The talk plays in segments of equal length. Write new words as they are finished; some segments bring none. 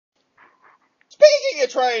Speaking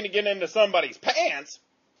of trying to get into somebody's pants,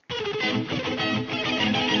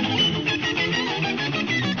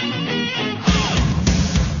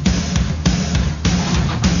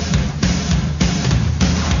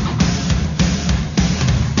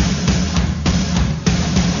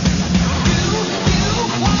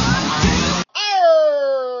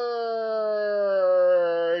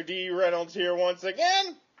 D. Reynolds here once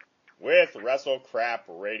again with Wrestle Crap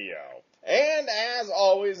Radio. And as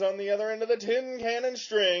always, on the other end of the tin cannon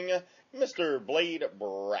string, Mr. Blade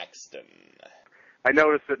Braxton. I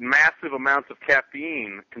noticed that massive amounts of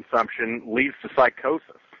caffeine consumption leads to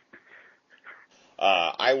psychosis.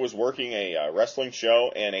 I was working a wrestling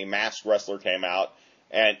show, and a masked wrestler came out,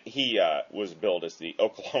 and he was billed as the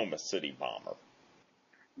Oklahoma City Bomber.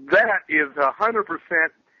 That is 100%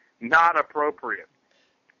 not appropriate.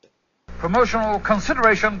 Promotional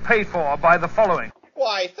consideration paid for by the following.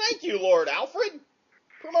 Why, thank you, Lord Alfred.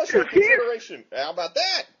 Promotional consideration. How about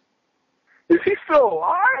that? Is he still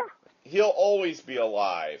alive? He'll always be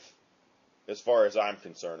alive, as far as I'm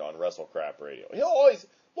concerned, on Wrestle Crap Radio.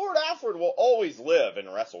 Lord Alfred will always live in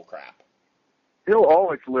Wrestle Crap. He'll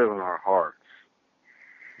always live in our hearts.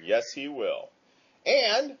 Yes, he will.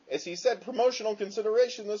 And, as he said, promotional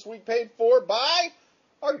consideration this week paid for by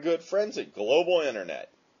our good friends at Global Internet.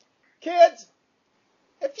 Kids,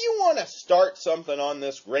 if you want to start something on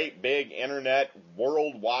this great big internet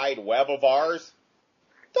worldwide web of ours,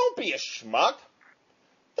 don't be a schmuck.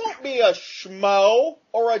 Don't be a schmo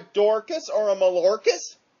or a Dorcas or a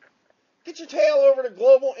Malorcas. Get your tail over to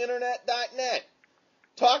globalinternet.net.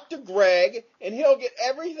 Talk to Greg, and he'll get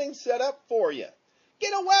everything set up for you.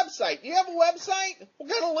 Get a website. Do you have a website? What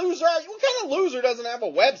kind of loser doesn't have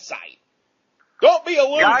a website? Don't be a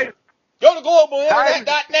loser. Guys, go to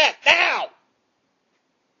globalinternet.net now.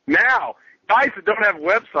 Now, guys that don't have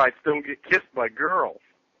websites don't get kissed by girls.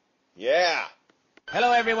 Yeah.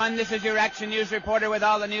 Hello, everyone. This is your Action News reporter with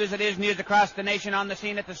all the news that is news across the nation on the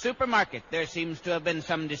scene at the supermarket. There seems to have been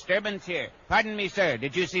some disturbance here. Pardon me, sir.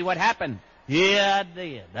 Did you see what happened? Yeah, I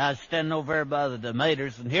did. I was standing over by the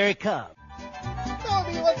tomatoes, and here he comes.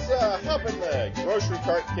 Let's hop in the grocery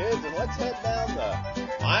cart, kids, and let's head down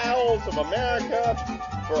the aisles of America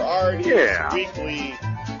for our weekly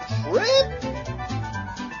trip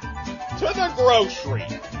to the grocery.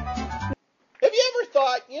 Have you ever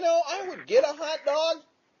thought, I would get a hot dog,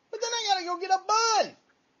 but then I gotta go get a bun?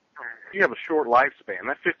 You have a short lifespan.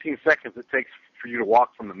 That 15 seconds it takes for you to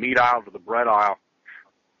walk from the meat aisle to the bread aisle.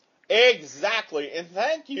 Exactly, and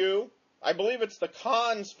thank you. I believe it's the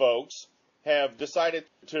Cons folks have decided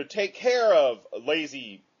to take care of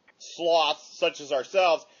lazy sloths such as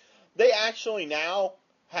ourselves. They actually now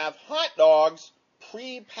have hot dogs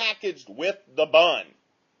pre-packaged with the bun.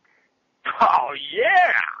 Oh,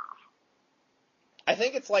 yeah! I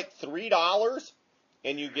think it's like $3,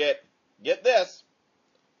 and you get this,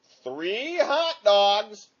 3 hot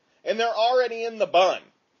dogs, and they're already in the bun.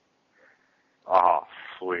 Oh,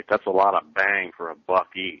 sweet. That's a lot of bang for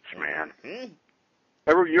 $1 each, man. Mm-hmm.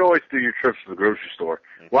 You always do your trips to the grocery store.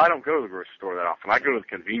 Mm-hmm. Well, I don't go to the grocery store that often. I go to the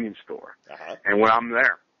convenience store. Uh-huh. And when I'm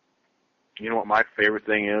there, you know what my favorite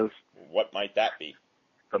thing is? What might that be?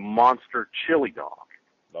 The Monster Chili Dog.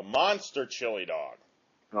 The Monster Chili Dog.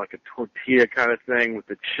 Like a tortilla kind of thing with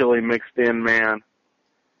the chili mixed in, man.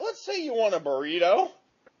 Let's say you want a burrito,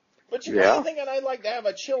 but you're kind of thinking I'd like to have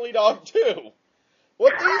a chili dog too.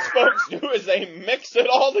 What these folks do is they mix it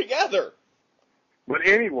all together. But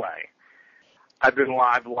anyway, I've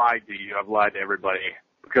lied to you. I've lied to everybody.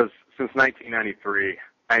 Because since 1993,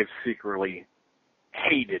 I've secretly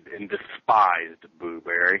hated and despised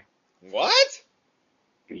Blueberry. What?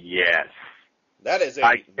 Yes.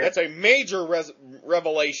 That's a major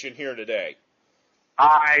revelation here today.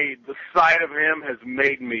 The sight of him has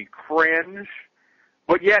made me cringe,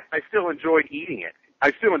 but yet I still enjoyed eating it.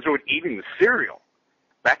 I still enjoyed eating the cereal.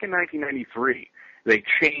 Back in 1993, they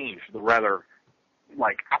changed the rather,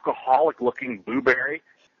 alcoholic-looking Blueberry.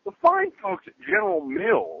 The fine folks at General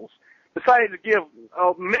Mills decided to give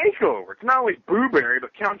a makeover. It's not only Blueberry,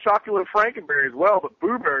 but Count Chocula and Frankenberry as well, but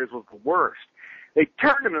Blueberry's was the worst. They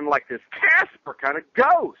turned him into like this Casper kind of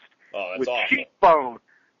ghost. Oh, that's with awful.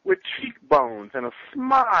 With cheekbones and a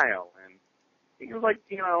smile. And he was like,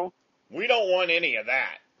 We don't want any of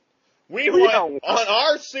that. On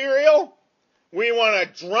our cereal, we want a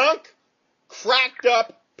drunk, cracked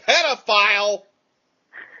up, pedophile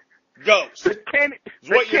ghost. Is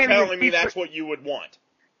what you're telling me that's what you would want.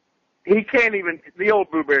 The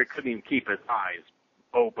old Blueberry couldn't even keep his eyes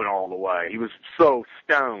open all the way. He was so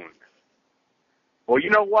stoned. Well,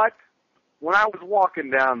 you know what? When I was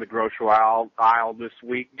walking down the grocery aisle this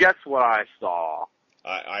week, guess what I saw?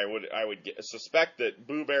 I would suspect that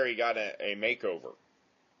Boo Berry got a makeover.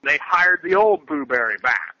 They hired the old Boo Berry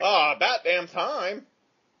back. Ah, about damn time.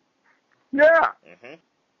 Yeah. Mm-hmm.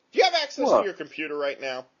 Do you have access to your computer right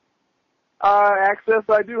now? Access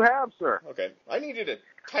I do have, sir. Okay. I need you to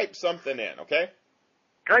type something in, okay?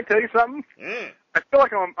 Can I tell you something? I feel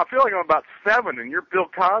like I'm about 7 and you're Bill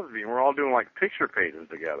Cosby and we're all doing like picture pages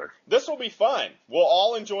together. This will be fun. We'll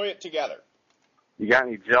all enjoy it together. You got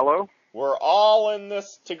any Jello? We're all in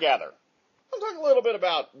this together. I'll talk a little bit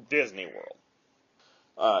about Disney World.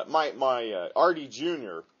 My RD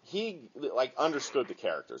Jr., he understood the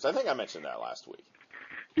characters. I think I mentioned that last week.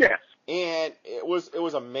 Yes. And it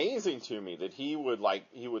was amazing to me that he would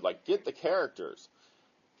get the characters.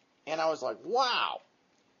 And I was like, wow.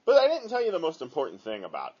 But I didn't tell you the most important thing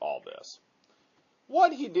about all this.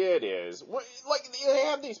 What he did is, they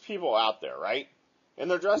have these people out there, right? And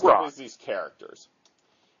they're dressed up as these characters.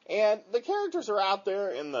 And the characters are out there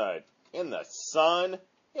in the sun,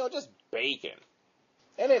 just baking.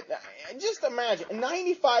 And just imagine,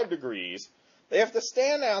 95 degrees, they have to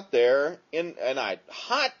stand out there in a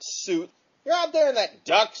hot suit. You're out there in that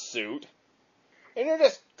duck suit, and you're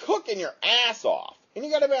just cooking your ass off. And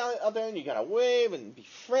you gotta be out there and you gotta wave and be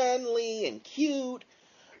friendly and cute.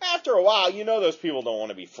 After a while, those people don't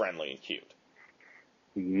want to be friendly and cute.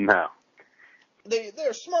 No.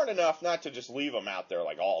 They're smart enough not to just leave them out there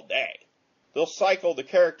all day. They'll cycle the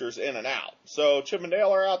characters in and out. So Chip and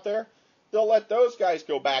Dale are out there. They'll let those guys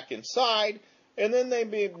go back inside, and then they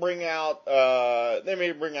may bring out Donald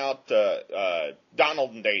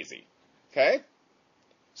and Daisy. Okay?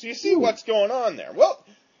 So you see what's going on there. Well,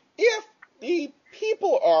 if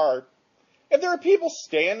there are people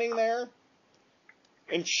standing there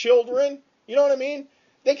and children, you know what I mean?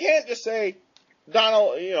 They can't just say,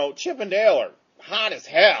 Donald, Chip and Dale are hot as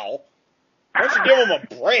hell. Why don't you give them a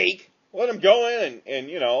break? Let them go in and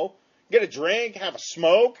get a drink, have a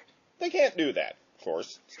smoke. They can't do that, of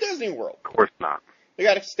course. It's Disney World. Of course not. They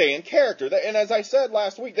got to stay in character. And as I said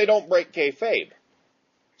last week, they don't break kayfabe.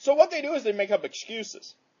 So what they do is they make up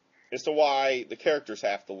excuses as to why the characters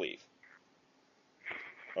have to leave.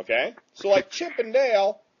 Okay? So like Chip and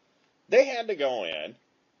Dale, they had to go in,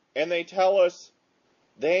 and they tell us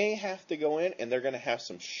they have to go in, and they're going to have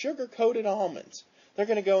some sugar-coated almonds. They're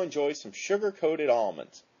going to go enjoy some sugar-coated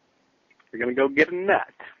almonds. They're going to go get a nut.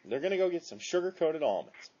 They're going to go get some sugar-coated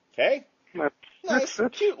almonds. Okay? That's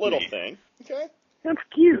cute little thing. Okay? That's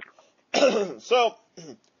cute. So,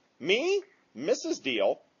 me, Mrs.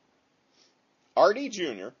 Deal, RD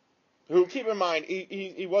Jr., who, keep in mind,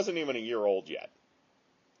 he wasn't even a year old yet.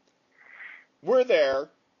 We're there,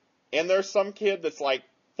 and there's some kid that's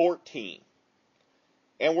 14.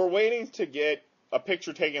 And we're waiting to get a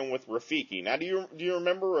picture taken with Rafiki. Now, do you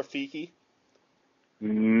remember Rafiki?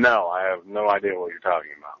 No, I have no idea what you're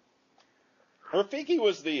talking about. Rafiki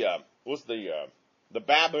was the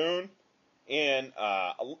baboon in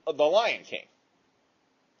The Lion King.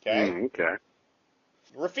 Okay? Okay.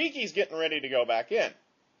 Rafiki's getting ready to go back in.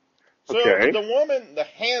 So okay. The woman, the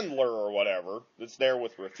handler or whatever, that's there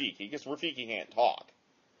with Rafiki, because Rafiki can't talk.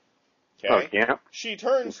 Okay? Oh, yeah? She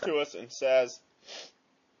turns to us and says,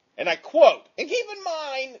 and I quote, and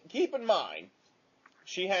keep in mind,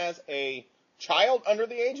 she has a child under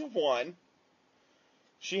the age of 1.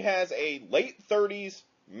 She has a late 30s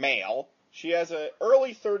male. She has an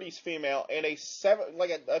early 30s female and a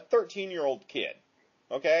 13-year-old kid.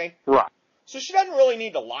 Okay? Right. So she doesn't really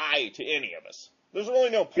need to lie to any of us. There's really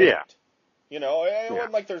no point. Yeah. It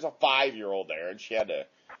wasn't like there's a 5-year-old there and she had to.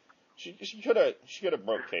 She could have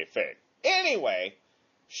broke kayfabe. Anyway,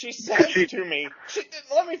 she says to me.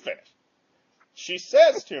 Let me finish. She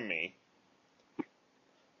says to me,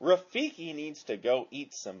 Rafiki needs to go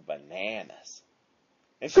eat some bananas.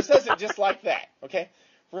 And she says it just like that, okay?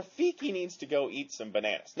 Rafiki needs to go eat some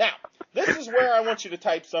bananas. Now, this is where I want you to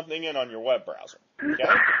type something in on your web browser, okay?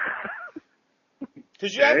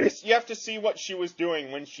 Because you have to see what she was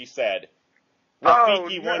doing when she said,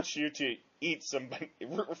 Rafiki wants you to eat some...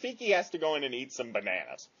 Rafiki has to go in and eat some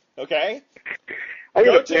bananas, okay? I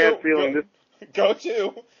got a bad feeling this... Go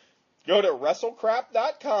to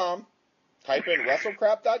WrestleCrap.com. Type in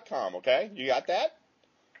WrestleCrap.com, okay? You got that?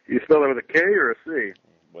 You spell it with a K or a C?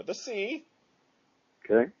 With a C.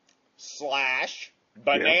 Okay. /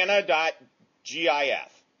 banana.gif.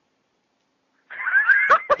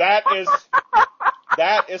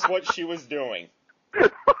 That is what she was doing.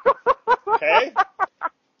 Okay?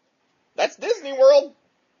 That's Disney World.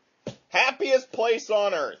 Happiest place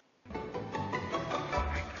on earth.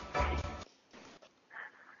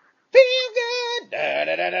 Feel good. Da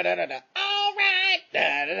da da da da da. All right.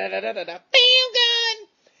 Da da da da da da. Feel good.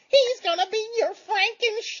 He's gonna be your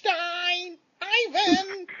Frankenstein,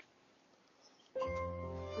 Ivan.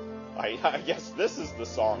 I guess this is the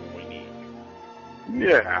song we need.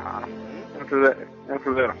 Yeah. After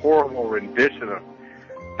that horrible rendition of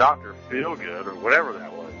Dr. Feelgood or whatever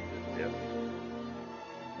that was. Yeah.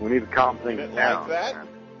 We need to calm things down. Like that?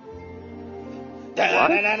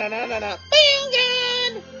 What? Feel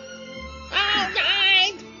good all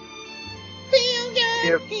night. Feel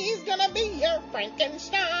good. He's gonna be your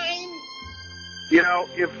Frankenstein. You know,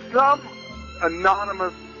 if some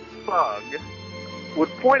anonymous thug would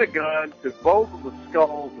point a gun to both of the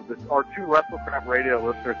skulls of our two WrestleCrap radio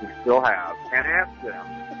listeners we still have and ask them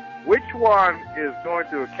which one is going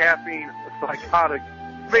to a caffeine psychotic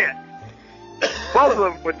fit, both of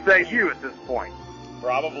them would say you at this point.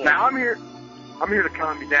 Probably. Now I'm here to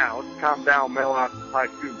calm you down. Let's calm down, mail out the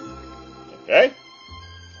haiku. Okay.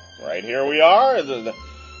 Right here we are. The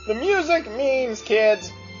music means, kids,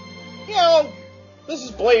 you know, this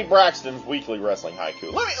is Blade Braxton's Weekly Wrestling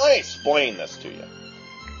Haiku. Let me explain this to you.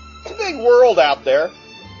 It's a big world out there.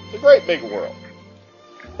 It's a great big world.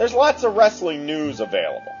 There's lots of wrestling news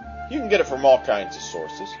available. You can get it from all kinds of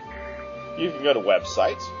sources. You can go to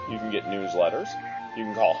websites. You can get newsletters. You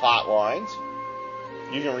can call hotlines.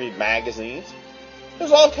 You can read magazines.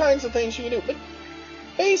 There's all kinds of things you can do. But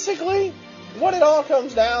basically, what it all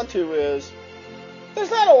comes down to is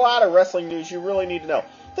there's not a lot of wrestling news you really need to know.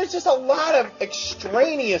 There's just a lot of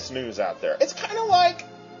extraneous news out there. It's kind of like,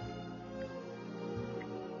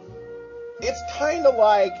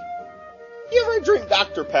 you ever drink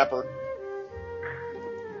Dr. Pepper?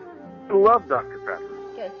 I love Dr. Pepper.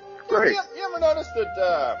 Okay. Great. You ever notice that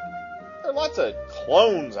there are lots of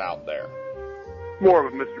clones out there? More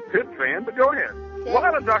of a Mr. Pitt fan, but go ahead. Okay. A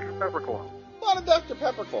lot of Dr. Pepper clones. A lot of Dr.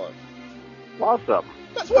 Pepper clones. Lots of them.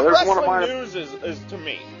 That's what There's one of wrestling news is to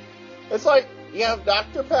me. It's like you have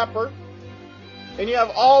Dr. Pepper, and you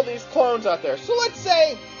have all these clones out there. So let's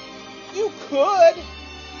say you could,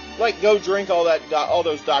 go drink all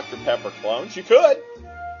those Dr. Pepper clones. You could.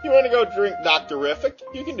 You want to go drink Dr.rific?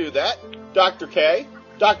 You can do that. Dr. K,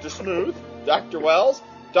 Dr. Smooth, Dr. Wells,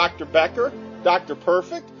 Dr. Becker, Dr.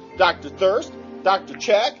 Perfect, Dr. Thirst, Dr.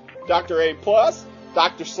 Check, Dr. A+,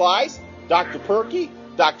 Dr. Slice, Dr. Perky,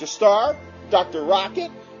 Dr. Star, Dr.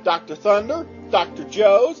 Rocket, Dr. Thunder, Dr.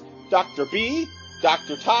 Joe's, Dr. B,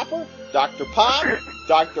 Dr. Topper, Dr. Pop,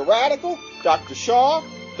 Dr. Radical, Dr. Shaw,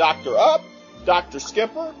 Dr. Up, Dr.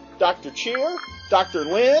 Skipper, Dr. Cheer, Dr.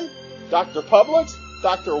 Lynn, Dr. Publix,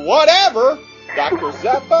 Dr. Whatever, Dr.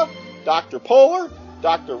 Zeppa, Dr. Polar,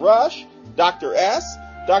 Dr. Rush, Dr. S,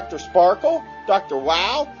 Dr. Sparkle, Dr.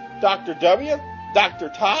 Wow, Dr. W, Dr.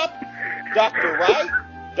 Top, Dr. Right,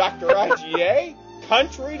 Dr. IGA,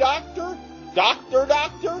 Country Doctor, Dr.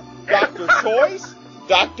 Choice,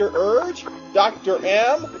 Dr. Urge, Dr.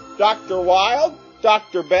 M, Dr. Wild,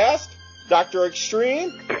 Dr. Best, Dr.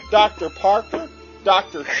 Extreme, Dr. Parker,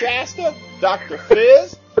 Dr. Shasta, Dr.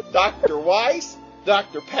 Fizz, Dr. Weiss,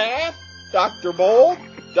 Dr. Path, Dr. Bold,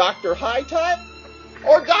 Dr. High Top,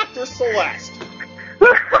 or Dr. Celeste.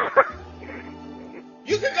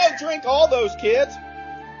 You can go drink all those, kids,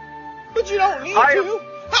 but you don't need to.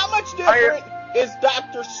 How much different is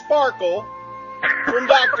Dr. Sparkle from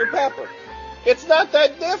Dr. Pepper? It's not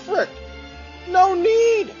that different. No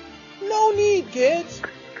need. No need, kids.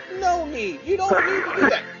 No need. You don't need to do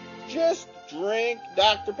that. Just drink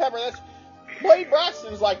Dr. Pepper. Blade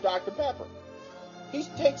Braxton's like Dr. Pepper. He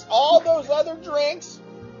takes all those other drinks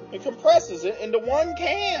and compresses it into one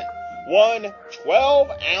can. One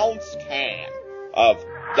 12-ounce can of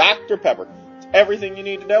Dr. Pepper. It's everything you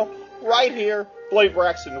need to know right here. Blade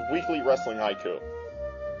Braxton's Weekly Wrestling Haiku.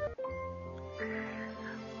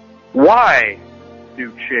 Why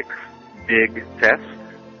do chicks dig tests?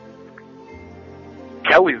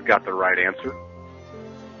 Kelly's got the right answer.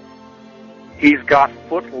 He's got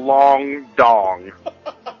foot-long dong.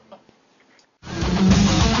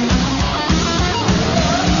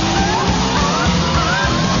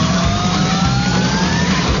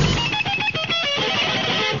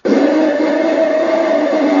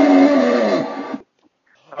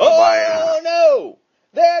 Oh no!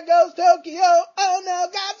 There goes Tokyo! Oh no,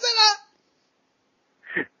 Godzilla!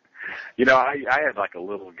 You know, I had like a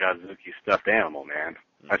little Godzuki stuffed animal, man.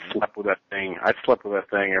 I slept with that thing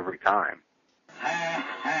every time.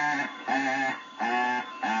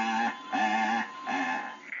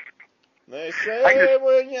 They say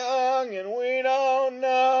we're young and we don't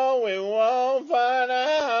know. We won't find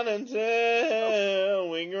out until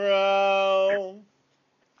we grow.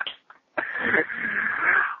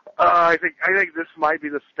 I think this might be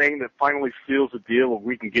the thing that finally seals the deal where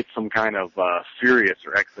we can get some kind of Sirius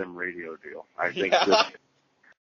or XM radio deal. I think